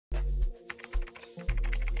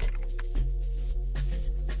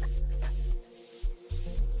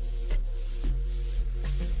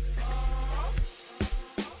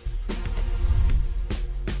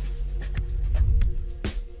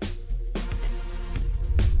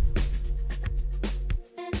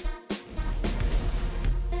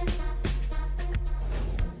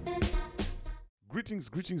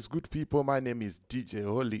Greetings, good people. My name is DJ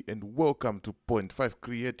Holly and welcome to Point 5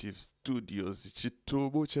 Creative Studios.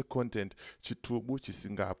 Chitubu che content, chitubu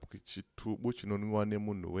chisingapu, chitubu chinonwiwa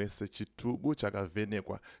nemunhu wese, chitubu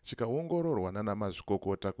chakavhenekwa, chikaongororwa nana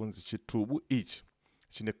mazvikokota kunzi chitubu ichi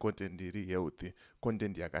chine content iri healthy,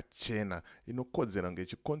 content yakachena, inokodzera kunge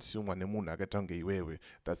ichikonsumwa nemunhu akaita kunge iwewe.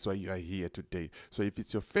 That's why you are here today. So if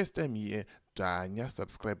it's your first time here, tanya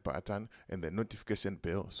subscribe button and the notification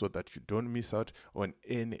bell so that you don't miss out on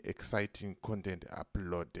any exciting content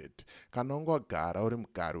uploaded. Kana ungagara uri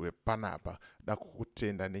mugari wepanapa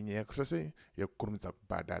dakukutenda nenyaya yekukurumidza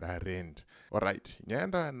kubhadhara rent. Alright, nyaya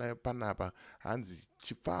ndanayo panapa hanzi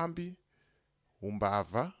chifambi,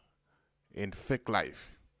 Humbava and fake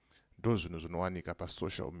life ndo zvinhu zvinowanika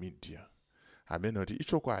pasocial media. Hamene kuti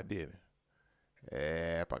ichokwadi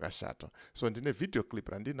pakashata. So ndine video clip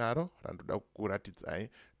randinaro randoda kukuratidzai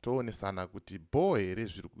toonesana kuti bo here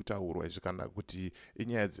zviri kutaurwa izvi kana kuti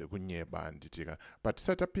inyaya dzekunyeba nditika. But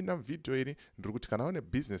tisati tapinda muvideo iri ndiri kuti kana une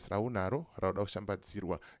business raunaro rauda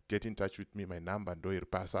kushambadzirwa, get in touch with me. My number ndo iri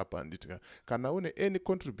pasi apa nditika. Kana une any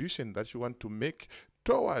contribution that you want to make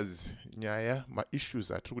towards nyaya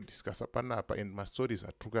ma-issues atiri kudiscussa panapa and ma-stories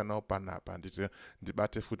atiri kukanawo panapa nditika,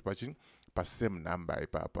 ndibate futi pachini same number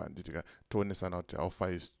ipapa nditika toonesana kuti how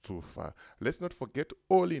far is too far. Let's not forget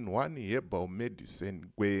all in one herbal medicine,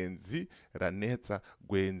 gwenzi ranetsa,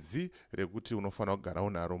 gwenzi rekuti unofana kugara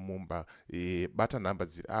unaro mumba. Bata namba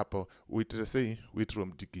dziri apo uitire sei, uitire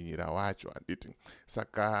mudiginyira wacho handiti.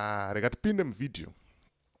 Saka reka tipinde muvideo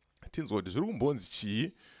tinzwa kuti zviri kumbonzi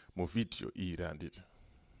chii muvideo iri handiti.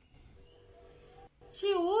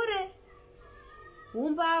 Chihure,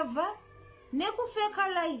 Humbava nekufeka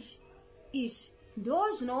life izvi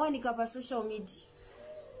ndo zvinowanika pasocial media.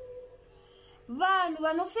 Vanhu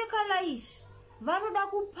vanofeka life vanoda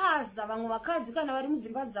kupaza vamwe vakadzi kana vari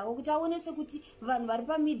mudzimba dzavo kuti aonese kuti vanhu vari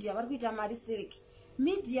pamedia vari kuita mari stereki.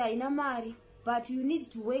 Media ina mari, but you need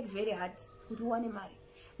to work very hard kuti uwane mari.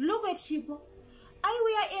 Look at Chipo. I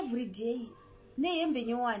wear every day nehembe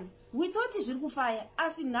nyowani. We thought zviri kufaya,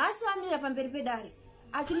 asi nhasi amira pamberi pedare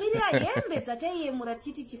achimirira hembe dzataiyemura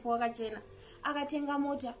tichiti Chipo wakachena akatenga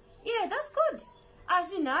mota. Yeah, that's good.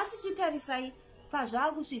 Asi nhasi chitarisai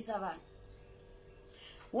pazvaakusvitsa vanhu.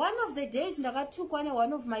 One of the days ndakatukwa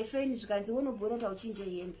one of my friends zvikanzi unobhora uchinje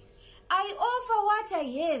hembe. I offer what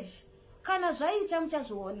I have. Kana zvaita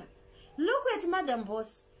muchazviona. Look at Madam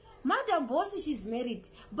Boss. Madam Boss, she's married,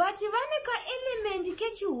 but vane ka element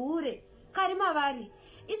kechihure kari mavari.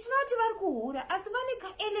 It's not vari kuhura, asi vane ka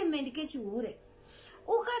element kechihure.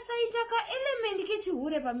 Ukasaita ka element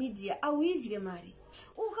kechihure pamedia auidye mari.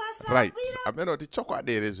 Right, ameno kuti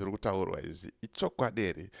chokwadere zviri kutaurwa izvi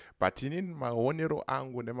ichokwadere, but ini maonero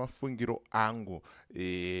angu nemafungiro angu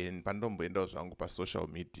pandomboendawo zvangu pasocial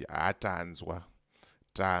media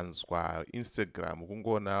tanzwa Instagram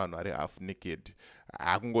kungoona vanhu vari half naked,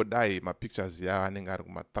 akungodai mapictures yavo anenge ari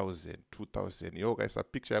kuma 1000 2000. Yo ukaisa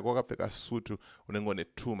picture yako wakapfeka sutu unenge une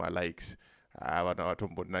 2 ma-likes. Vanhu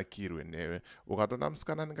vatombonakirwe newe. Ukatoona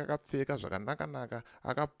musikana anenge akapfeka zvakanaka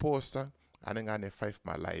akaposta anenge ane 5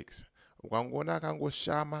 ma-likes. Ukangoona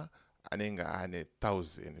akangoshama anenge ane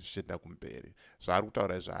 1000 zvichienda kumberi. Zvaari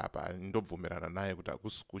kutaura izvi apa ndobvumirana naye kuti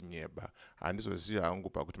hakusi kunyeba. Handizoziva hangu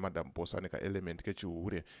pakuti Madam Boss ane ka-element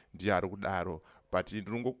kechihure ndiye ari kudaro, but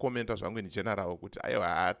ndinongokomenta zvangu in general kuti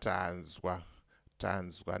aiwa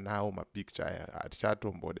tanzwa nawo mapicture aya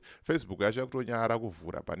hatichatombode. Facebook yacho yakutonyara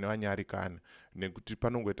kuvhura pane vanyarikani nekuti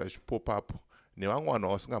panongoita chipop-up nevamwe vanhu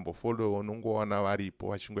vasingambofollow unongoona varipo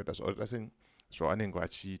vachingoita zvavanenge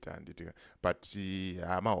vachiita handitika. But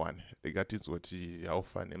hama one rega tinzoti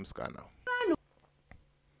haufa nemusikana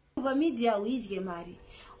pamedia uidye mari.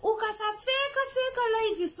 Ukasafeka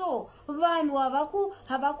life so vanhu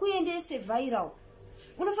havakuendese viral.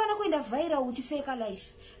 Unofana kuenda viral uchifeka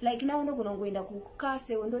life. Like now ndogona ngoenda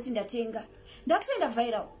kukase ndoti ndatenga. Ndakuenda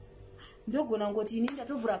viral. Ndogona ngoti ini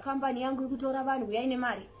ndatovhura company yangu ikutora vanhu uyai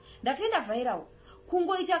nemari. Ndatoenda viral.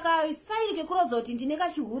 Kungoita ka side kekurodza kuti ndine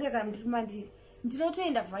kachihure kana ndiri mandiri.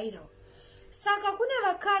 Ndinotoenda viral. Saka kune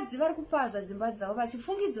vakadzi vari kupaza dzimba dzavo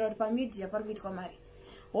vachifungidzira kuti pamedia pari kuitwa mari.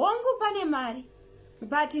 Hongu pane mari,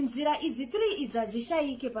 but nzira idzi 3 idzi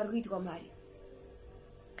hadzishaike pari kuitwa mari.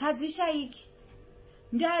 Hadzishaike.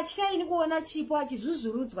 Ndatya ini kuona Chipo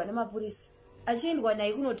achizvuzvurudzwa nemapurisa achiendwa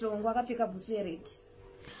naye kunotongwa akapfeka bhutsu yered.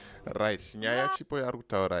 Right, nyaya Chipo yari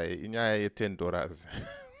kutaura inyaya ye$10.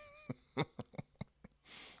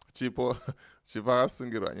 Chipo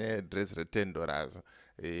akasungirwa nyaya yedress re$10.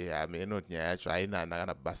 hameno nyaya yacho haina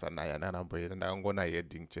ndakana basa nayo ndakanamboenda ndakangona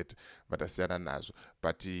heading chete but asiyana nazvo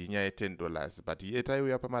but nyaya $10 but iye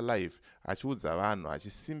taiuya pamalive achiudza vanhu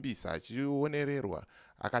achisimbisa achionererwa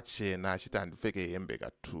akachena achiti handipfeke hembe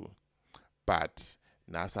ka2 but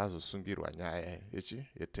nhasi azosungirwa nyaya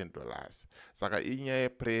ye$10 saka inyaya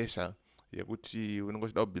yepressure yekuti unenge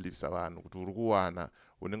uchida kubhilivisa vanhu kuti uri kuwana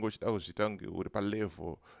unenge uchida kuzviita kunge uri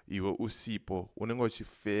palevel iwe usipo unenge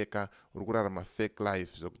uchifeka uri kurarama fake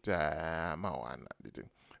life zvokuti mawana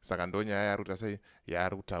saka ndo nyaya yari kuti sei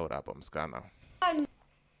yari kutaura apa musikana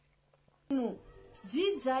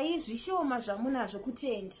dzidzai zvishoma zvamunazvo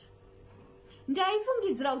kutenda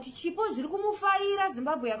ndaifungidzira kuti chipo zviri kumufaira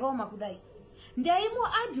Zimbabwe yakaoma kudai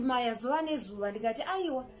ndaimuadmire zuva nezuva ndikati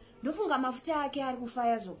aiwa ndofunga mafuta ake ari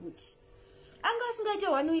kufaya zvokuti anga asingaite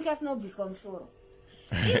 1 week asina kubviswa musoro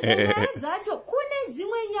izvo nyaya dzacho kune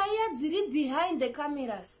dzimwe nyaya dziri behind the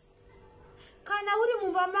cameras kana uri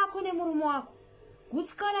mumba mako nemurume wako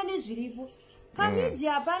gutsikana nezviripo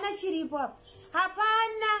pamidia hapana chiripo apa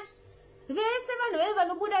hapana vese vanhu veve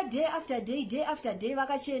vanobuda day after day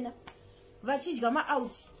vakachena vachidya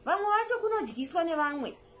maauti vamwe vacho kunodyiswa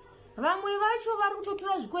nevamwe vamwe vacho vari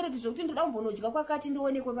kutotora zvikwereti zvokuti ndoda kumbonodya kwakati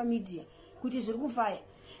ndionekwe pamidia kuti zviri kufaya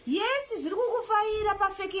yesi zviri kukufaira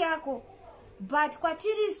pafeki yako but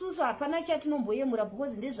kwatiri isusu hapana chatinomboyemura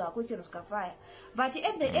because ndezvako chero zvikafaya but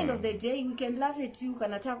at the end of the day we can laugh at you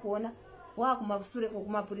kana takuona wakumasure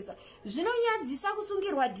kokumapurisa zvinonyadzisa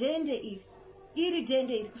kusungirwa dhende iri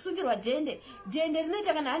dhende iri kusungirwa dhende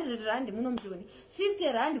rinoita kana 100 rand muno mujoni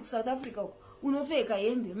 50 rand kuSouth Africa uko unopfeka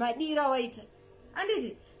hembe madira waita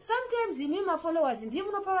anditi sometimes imi mafollowers ndiye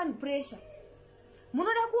munopa vanhu pressure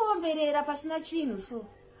munoda kuomberera pasina chinhu so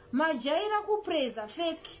majaira kupreza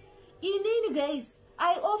fake inini guys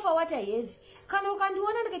I offer what I have kana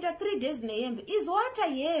ukandiona ndikaita 3 days nehembe is what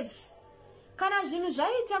I have kana zvinhu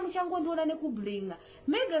zvaita muchangondiona nekublinga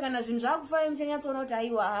mega kana zvinhu zvakufaya muchanyatsoona kuti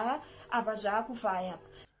aiwa apa zvakufaya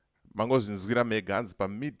mangozinzwira mega hanzi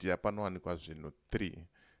pamedia panowanikwa zvinhu 3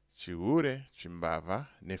 Chihure, Humbava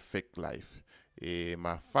nefake life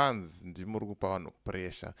mafans ndimuri kupa vanhu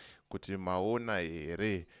pressure kuti maona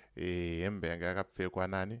here hembe yanga yakapfekwa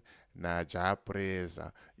nani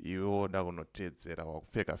naJapreza iwe woda kunotedzera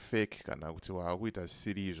wakupfeka fake kana kuti wakuita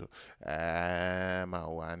zvisiri izvo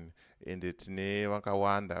mawani ende tine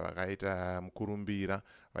vakawanda vakaita mukurumbira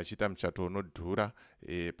vachiita muchato unodhura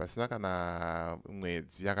pasina kana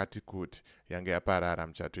mwedzi yakati kuti yange yaparara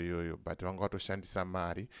muchato iyoyo but vanga vatoshandisa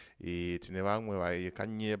mari tine vamwe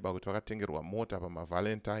vakanyeba kuti vakatengerwa mota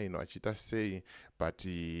pamavalentine vachiita sei but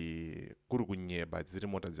kuri kunyeba dziri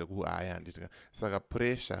mota dzekuhaya nditika saka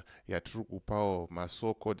pressure yatiri kupawo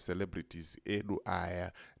maso called celebrities edu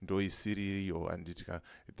aya ndo isiriyo anditika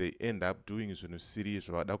they end up doing zvinhu siri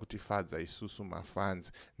izvo vada kutifadza isusu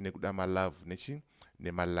mafans nekuda malove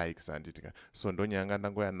nemalikes anditika so ndonyanga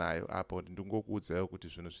ndangoya nayo apo ndingokuudzayo kuti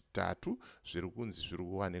zvinhu 3 zviri kunzi zviri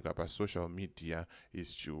kuwanika pasocial media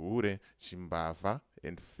is Chihure, Humbava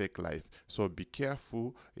and fake life so be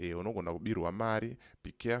careful unogona kubirwa mari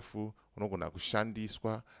be careful unogona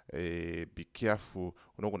kushandiswa be careful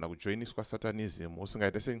unogona kujoiniswa satanism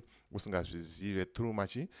usingazvizive through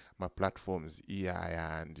maplatforms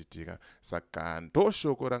iyaya nditika saka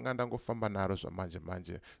ndoshoko ranga ndangofamba naro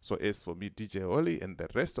zvamanje so as for me DJ Holly and the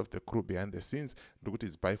rest of the crew behind the scenes ndikuti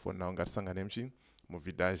it's bye for now ngatisangane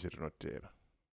muvidhaji rinotera.